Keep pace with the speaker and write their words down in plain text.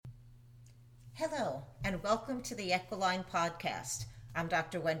Hello, and welcome to the Equiline Podcast. I'm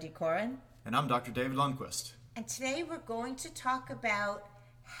Dr. Wendy Corin. And I'm Dr. David Lundquist. And today we're going to talk about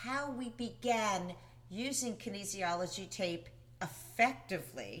how we began using kinesiology tape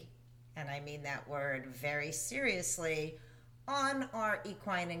effectively, and I mean that word very seriously, on our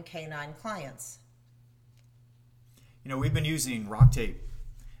equine and canine clients. You know, we've been using rock tape,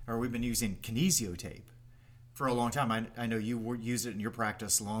 or we've been using kinesio tape for a long time. I know you used it in your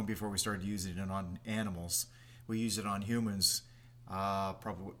practice long before we started using it on animals. We use it on humans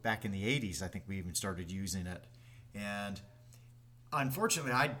probably back in the 80s. I think we even started using it. And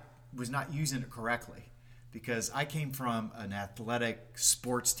unfortunately, I was not using it correctly because I came from an athletic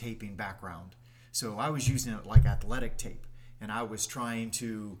sports taping background. So I was using it like athletic tape, and I was trying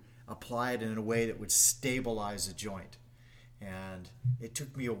to apply it in a way that would stabilize the joint. And it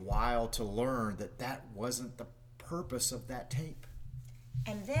took me a while to learn that that wasn't the purpose of that tape.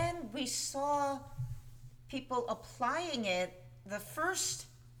 And then we saw people applying it. The first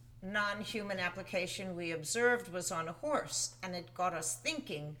non-human application we observed was on a horse, and it got us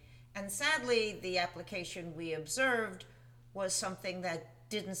thinking. And sadly, the application we observed was something that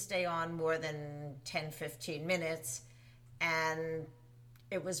didn't stay on more than 10-15 minutes. And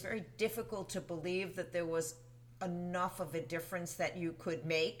it was very difficult to believe that there was enough of a difference that you could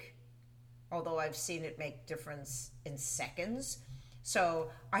make, although I've seen it make difference in seconds.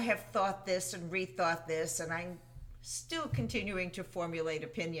 So I have thought this and rethought this, and I'm still continuing to formulate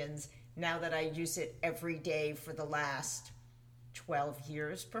opinions now that I use it every day for the last 12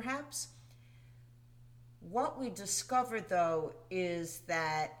 years, perhaps. What we discovered, though, is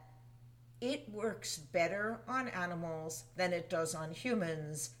that it works better on animals than it does on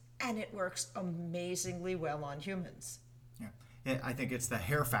humans, and it works amazingly well on humans. Yeah, I think it's the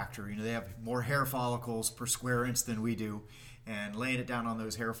hair factor. You know, they have more hair follicles per square inch than we do, and laying it down on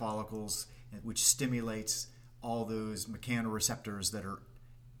those hair follicles, which stimulates all those mechanoreceptors that are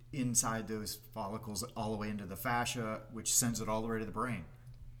inside those follicles all the way into the fascia, which sends it all the way to the brain.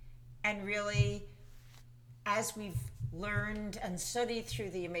 And really, as we've learned and studied through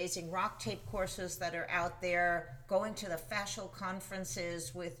the amazing rock tape courses that are out there, going to the fascial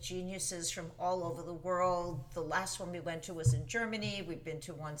conferences with geniuses from all over the world. The last one we went to was in Germany. We've been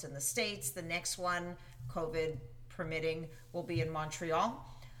to ones in the States. The next one, COVID permitting, will be in Montreal.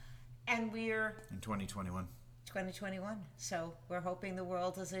 And we're in 2021. 2021. So we're hoping the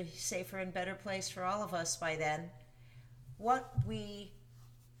world is a safer and better place for all of us by then. What we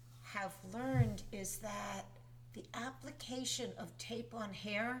have learned is that the application of tape on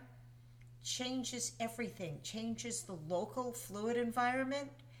hair changes everything, changes the local fluid environment,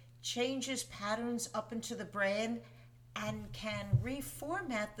 changes patterns up into the brain, and can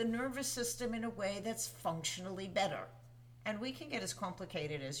reformat the nervous system in a way that's functionally better. And we can get as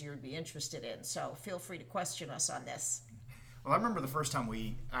complicated as you'd be interested in, so feel free to question us on this. Well, I remember the first time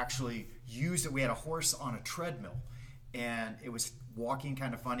we actually used it. We had a horse on a treadmill, and it was walking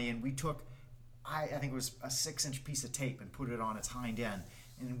kind of funny, and we took I think it was a 6-inch piece of tape and put it on its hind end.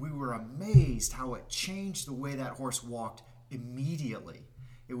 And we were amazed how it changed the way that horse walked immediately.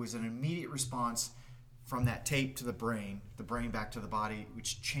 It was an immediate response from that tape to the brain back to the body,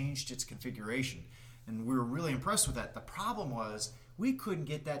 which changed its configuration. And we were really impressed with that. The problem was we couldn't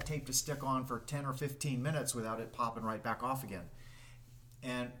get that tape to stick on for 10 or 15 minutes without it popping right back off again.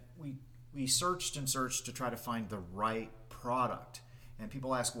 And we searched and searched to try to find the right product. And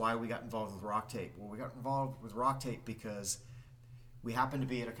people ask why we got involved with rock tape. Well, we got involved with rock tape because we happened to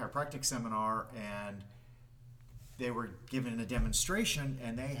be at a chiropractic seminar, and they were given a demonstration,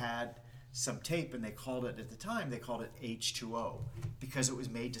 and they had some tape, and they called it H2O because it was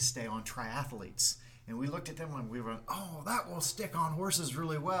made to stay on triathletes. And we looked at them and we went, oh, that will stick on horses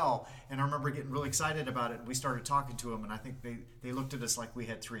really well. And I remember getting really excited about it. And we started talking to them, and I think they looked at us like we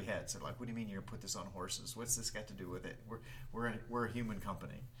had 3 heads. They're like, what do you mean you're going to put this on horses? What's this got to do with it? We're a human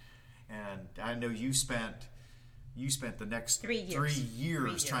company. And I know you spent the next 3 years. 3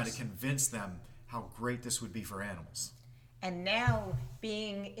 years trying to convince them how great this would be for animals. And now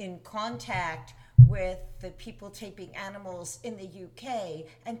being in contact with the people taping animals in the UK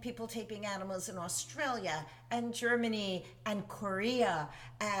and people taping animals in Australia and Germany and Korea,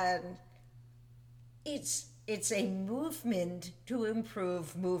 and it's a movement to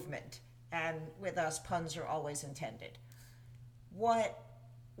improve movement, and with us, puns are always intended. What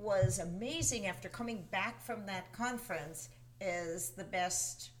was amazing after coming back from that conference is the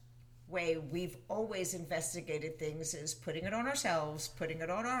best way we've always investigated things is putting it on ourselves, putting it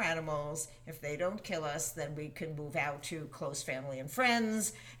on our animals. If they don't kill us, then we can move out to close family and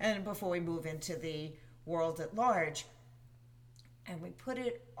friends, and before we move into the world at large. And we put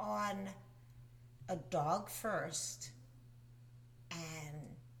it on a dog first, and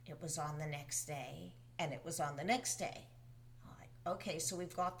it was on the next day, and it was on the next day. I'm like, okay, so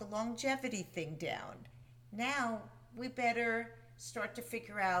we've got the longevity thing down. Now we better start to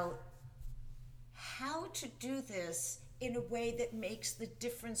figure out how to do this in a way that makes the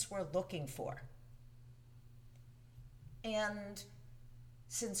difference we're looking for. And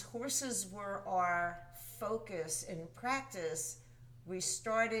since horses were our focus in practice, we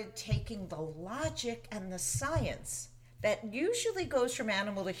started taking the logic and the science that usually goes from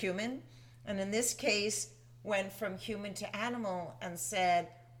animal to human, and in this case went from human to animal, and said,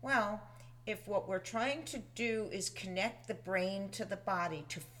 well, if what we're trying to do is connect the brain to the body,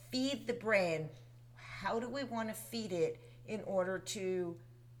 to feed the brain, how do we want to feed it in order to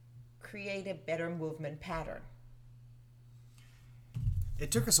create a better movement pattern?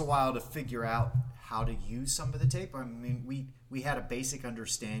 It took us a while to figure out how to use some of the tape. I mean, we had a basic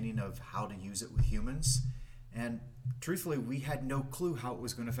understanding of how to use it with humans, and truthfully, we had no clue how it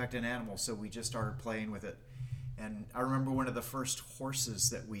was going to affect an animal, so we just started playing with it. And I remember one of the first horses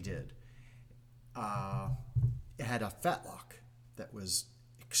that we did, it had a fetlock that was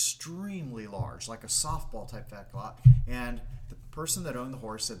extremely large, like a softball type fetlock, and the person that owned the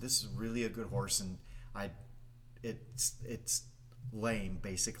horse said, this is really a good horse, and it's lame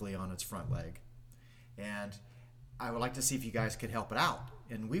basically on its front leg, and I would like to see if you guys could help it out.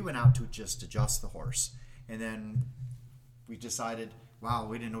 And we went out to just adjust the horse, and then we decided, wow,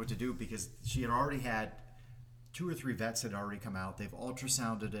 we didn't know what to do, because she had already had 2 or 3 vets had already come out. They've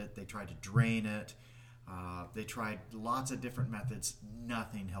ultrasounded it, they tried to drain it, they tried lots of different methods.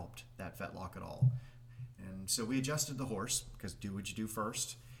 Nothing helped that fetlock at all. And so we adjusted the horse, because do what you do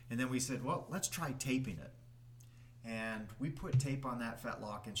first, and then we said, well, let's try taping it. And we put tape on that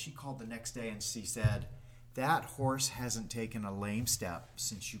fetlock, and she called the next day and she said, that horse hasn't taken a lame step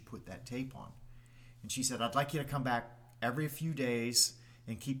since you put that tape on. And she said, I'd like you to come back every few days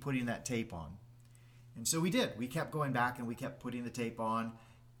and keep putting that tape on. And so we did. We kept going back and we kept putting the tape on,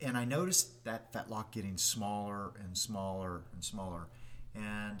 and I noticed that fetlock getting smaller and smaller and smaller.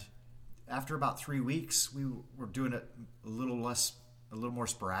 And after about 3 weeks, we were doing it a little more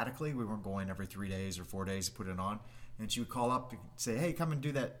sporadically. We weren't going every 3 days or 4 days to put it on. And she would call up and say, hey, come and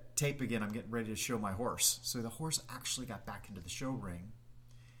do that tape again. I'm getting ready to show my horse. So the horse actually got back into the show ring.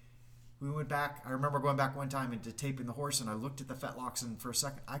 We went back. I remember going back one time and taping the horse, and I looked at the fetlocks, and for a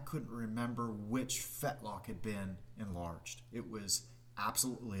second, I couldn't remember which fetlock had been enlarged. It was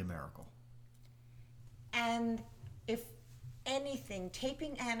absolutely a miracle. And if anything,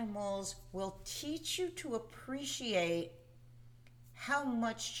 taping animals will teach you to appreciate how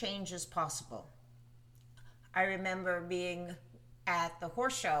much change is possible. I remember being at the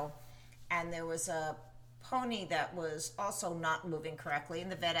horse show, and there was a pony that was also not moving correctly,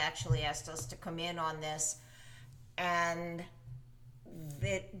 and the vet actually asked us to come in on this, and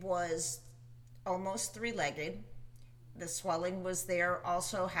it was almost 3-legged. The swelling was there,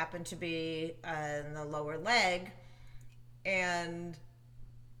 also happened to be in the lower leg, and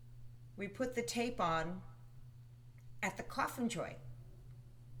we put the tape on at the coffin joint,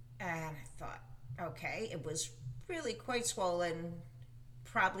 and I thought, okay, it was really quite swollen,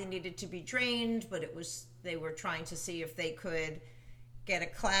 probably needed to be drained, but they were trying to see if they could get a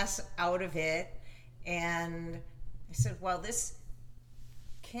class out of it. And I said, well, this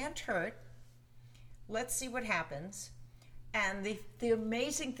can't hurt. Let's see what happens. And the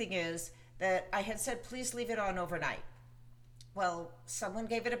amazing thing is that I had said, please leave it on overnight. Well, someone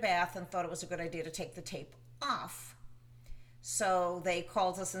gave it a bath and thought it was a good idea to take the tape off. So they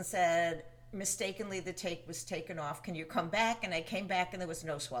called us and said, mistakenly, the tape was taken off. Can you come back? And I came back, and there was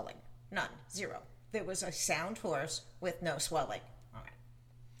no swelling. None. 0. There was a sound horse with no swelling. All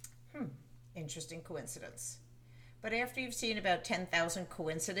right. Interesting coincidence. But after you've seen about 10,000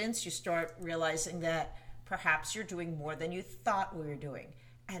 coincidences, you start realizing that perhaps you're doing more than you thought we were doing.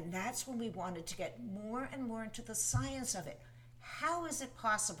 And that's when we wanted to get more and more into the science of it. How is it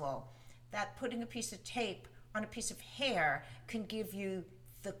possible that putting a piece of tape on a piece of hair can give you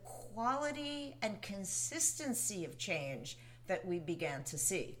the quality and consistency of change that we began to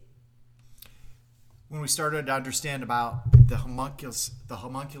see? When we started to understand about the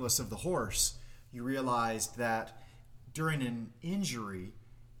homunculus of the horse, you realized that during an injury,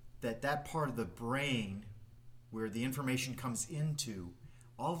 that part of the brain where the information comes into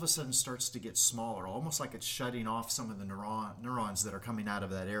all of a sudden starts to get smaller, almost like it's shutting off some of the neurons that are coming out of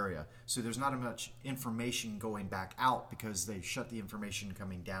that area. So there's not much information going back out because they shut the information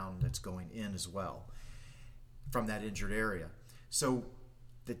coming down that's going in as well from that injured area. So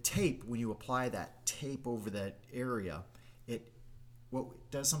the tape, when you apply that tape over that area, it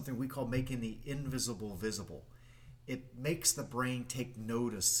does something we call making the invisible visible. It makes the brain take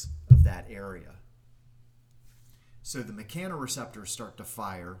notice of that area. So the mechanoreceptors start to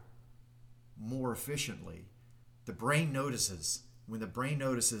fire more efficiently. The brain notices. When the brain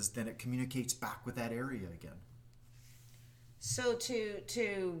notices, then it communicates back with that area again. So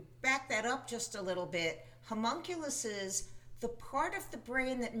to back that up just a little bit, homunculus is the part of the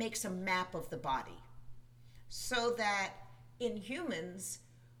brain that makes a map of the body. So that in humans,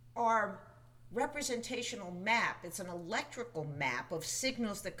 our representational map, it's an electrical map of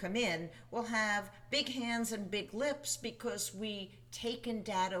signals that come in, will have big hands and big lips because we take in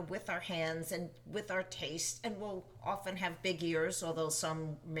data with our hands and with our taste, and we'll often have big ears, although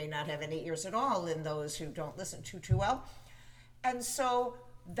some may not have any ears at all in those who don't listen too well. And so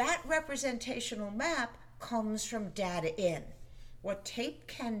that representational map comes from data in. What tape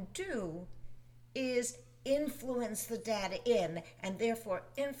can do is influence the data in and therefore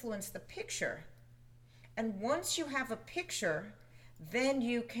influence the picture. And once you have a picture, then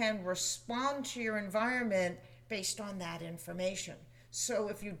you can respond to your environment based on that information. So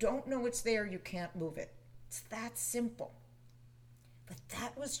if you don't know it's there, you can't move it. It's that simple. But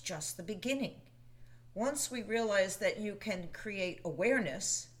that was just the beginning. Once we realized that you can create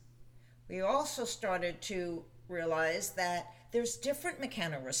awareness, we also started to realize that there's different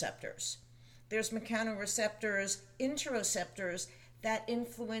mechanoreceptors. There's mechanoreceptors, interoceptors, that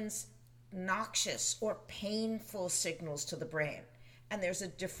influence noxious or painful signals to the brain. And there's a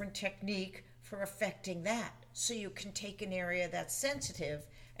different technique for affecting that. So you can take an area that's sensitive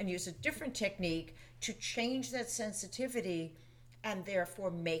and use a different technique to change that sensitivity and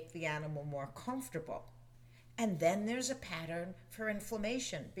therefore make the animal more comfortable. And then there's a pattern for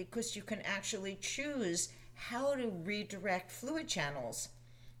inflammation because you can actually choose how to redirect fluid channels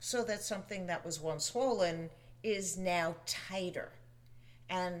so that something that was once swollen is now tighter.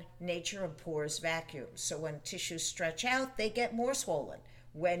 And nature abhors vacuums. So when tissues stretch out, they get more swollen.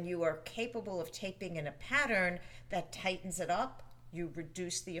 When you are capable of taping in a pattern that tightens it up, you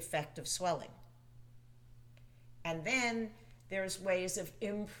reduce the effect of swelling. And then there's ways of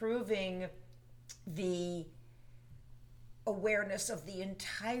improving the awareness of the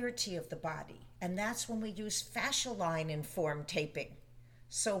entirety of the body. And that's when we use fascia line informed taping.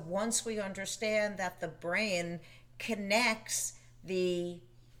 So once we understand that the brain connects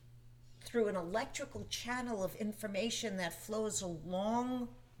through an electrical channel of information that flows along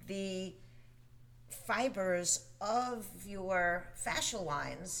the fibers of your fascial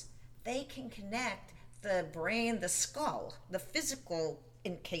lines, they can connect the brain, the skull, the physical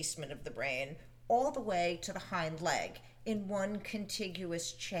encasement of the brain, all the way to the hind leg in one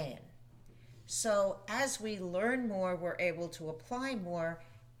contiguous chain. So as we learn more, we're able to apply more,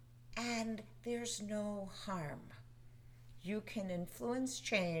 and there's no harm. You can influence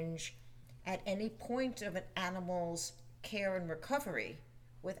change at any point of an animal's care and recovery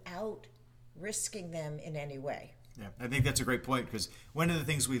without risking them in any way. Yeah, I think that's a great point because one of the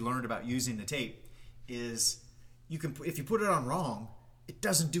things we learned about using the tape is if you put it on wrong, it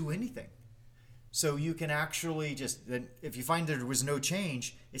doesn't do anything. So you can actually if you find there was no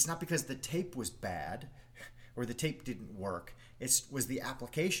change, it's not because the tape was bad or the tape didn't work. It was the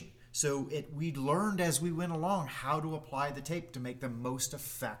application. So we learned as we went along how to apply the tape to make the most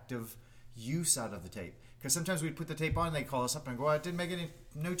effective use out of the tape. Because sometimes we'd put the tape on and they call us up and go, it didn't make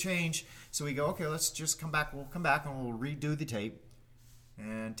no change. So we go, okay, let's just come back. We'll come back and we'll redo the tape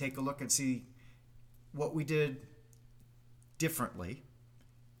and take a look and see what we did differently.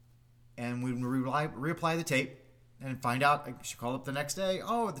 And we reapply the tape and find out, I should call up the next day,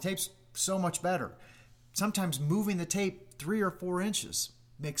 the tape's so much better. Sometimes moving the tape 3 or 4 inches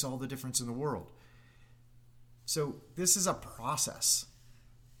makes all the difference in the world. So this is a process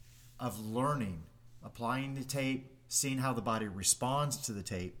of learning, applying the tape, seeing how the body responds to the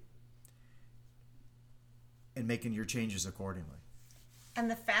tape, and making your changes accordingly. And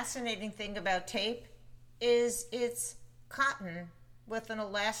the fascinating thing about tape is it's cotton with an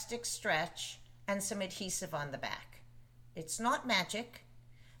elastic stretch and some adhesive on the back. It's not magic.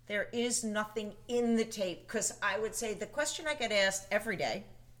 There is nothing in the tape, because I would say the question I get asked every day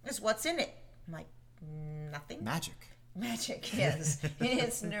is, what's in it? I'm like, nothing. Magic, yes.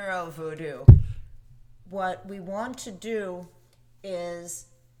 It's neuro voodoo. What we want to do is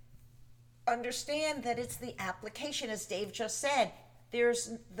understand that it's the application, as Dave just said.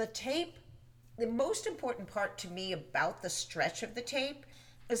 There's the tape. The most important part to me about the stretch of the tape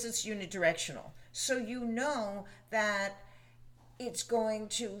is it's unidirectional. So you know that it's going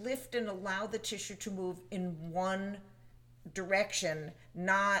to lift and allow the tissue to move in one direction,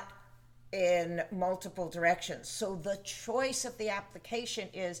 not in multiple directions. So the choice of the application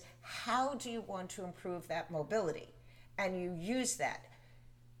is, how do you want to improve that mobility? And you use that.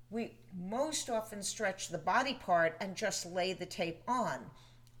 We most often stretch the body part and just lay the tape on,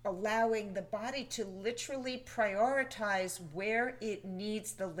 allowing the body to literally prioritize where it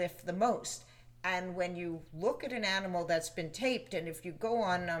needs the lift the most. And when you look at an animal that's been taped, and if you go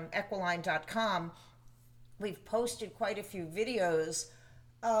on equiline.com, we've posted quite a few videos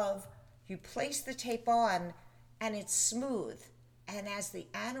of you place the tape on and it's smooth. And as the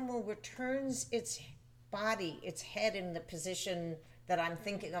animal returns its body, its head in the position that I'm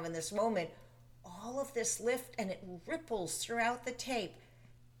thinking of in this moment, all of this lift and it ripples throughout the tape,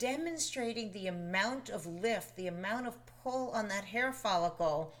 demonstrating the amount of lift, the amount of pull on that hair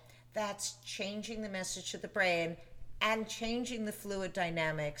follicle that's changing the message to the brain and changing the fluid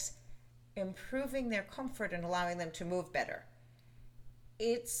dynamics, improving their comfort and allowing them to move better.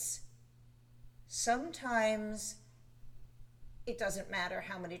 It's sometimes it doesn't matter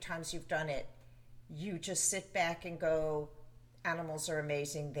how many times you've done it. You just sit back and go, animals are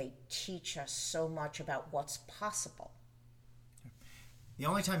amazing. They teach us so much about what's possible. The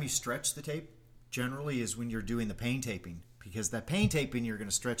only time you stretch the tape generally is when you're doing the pain taping, because that pain taping, you're going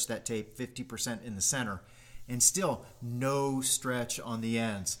to stretch that tape 50% in the center and still no stretch on the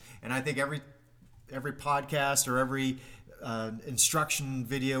ends. And I think every podcast or every instruction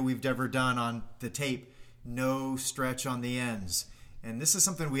video we've ever done on the tape, no stretch on the ends. And this is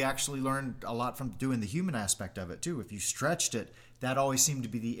something we actually learned a lot from doing the human aspect of it too. If you stretched it, that always seemed to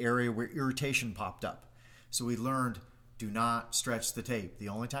be the area where irritation popped up. So we learned, do not stretch the tape. The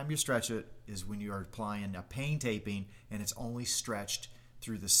only time you stretch it is when you are applying a pain taping and it's only stretched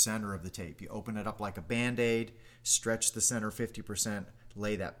through the center of the tape. You open it up like a Band-Aid, stretch the center 50%,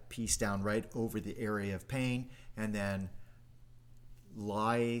 lay that piece down right over the area of pain, and then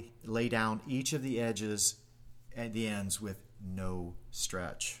lay down each of the edges at the ends with no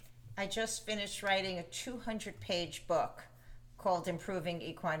stretch. I just finished writing a 200-page book called Improving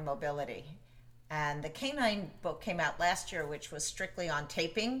Equine Mobility. And the canine book came out last year, which was strictly on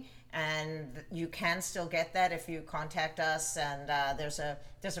taping, and you can still get that if you contact us. And there's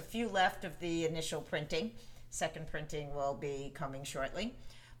a few left of the initial printing. Second printing will be coming shortly.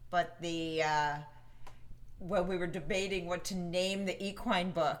 But when we were debating what to name the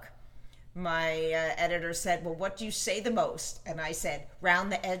equine book, my editor said, well, what do you say the most? And I said,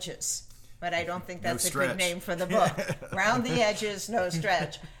 round the edges. But I don't think that's a good name for the book. Round the edges, no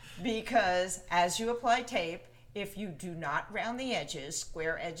stretch. Because as you apply tape, if you do not round the edges,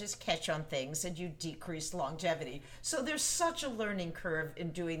 square edges catch on things and you decrease longevity. So there's such a learning curve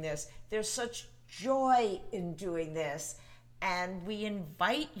in doing this. There's such joy in doing this. And we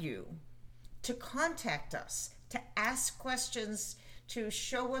invite you to contact us, to ask questions, to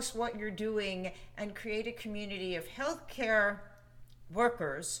show us what you're doing, and create a community of healthcare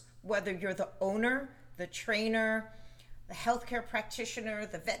workers, whether you're the owner, the trainer, the healthcare practitioner,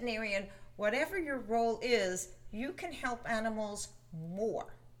 the veterinarian, whatever your role is, you can help animals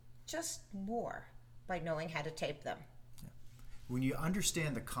more, just more, by knowing how to tape them. When you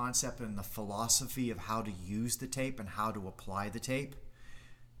understand the concept and the philosophy of how to use the tape and how to apply the tape,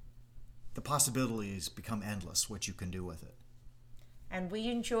 the possibilities become endless, what you can do with it. And we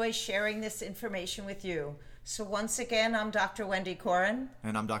enjoy sharing this information with you. So once again, I'm Dr. Wendy Corin.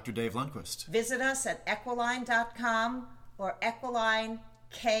 And I'm Dr. Dave Lundquist. Visit us at equiline.com or Equiline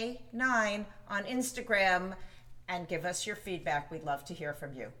K9 on Instagram and give us your feedback. We'd love to hear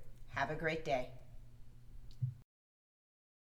from you. Have a great day.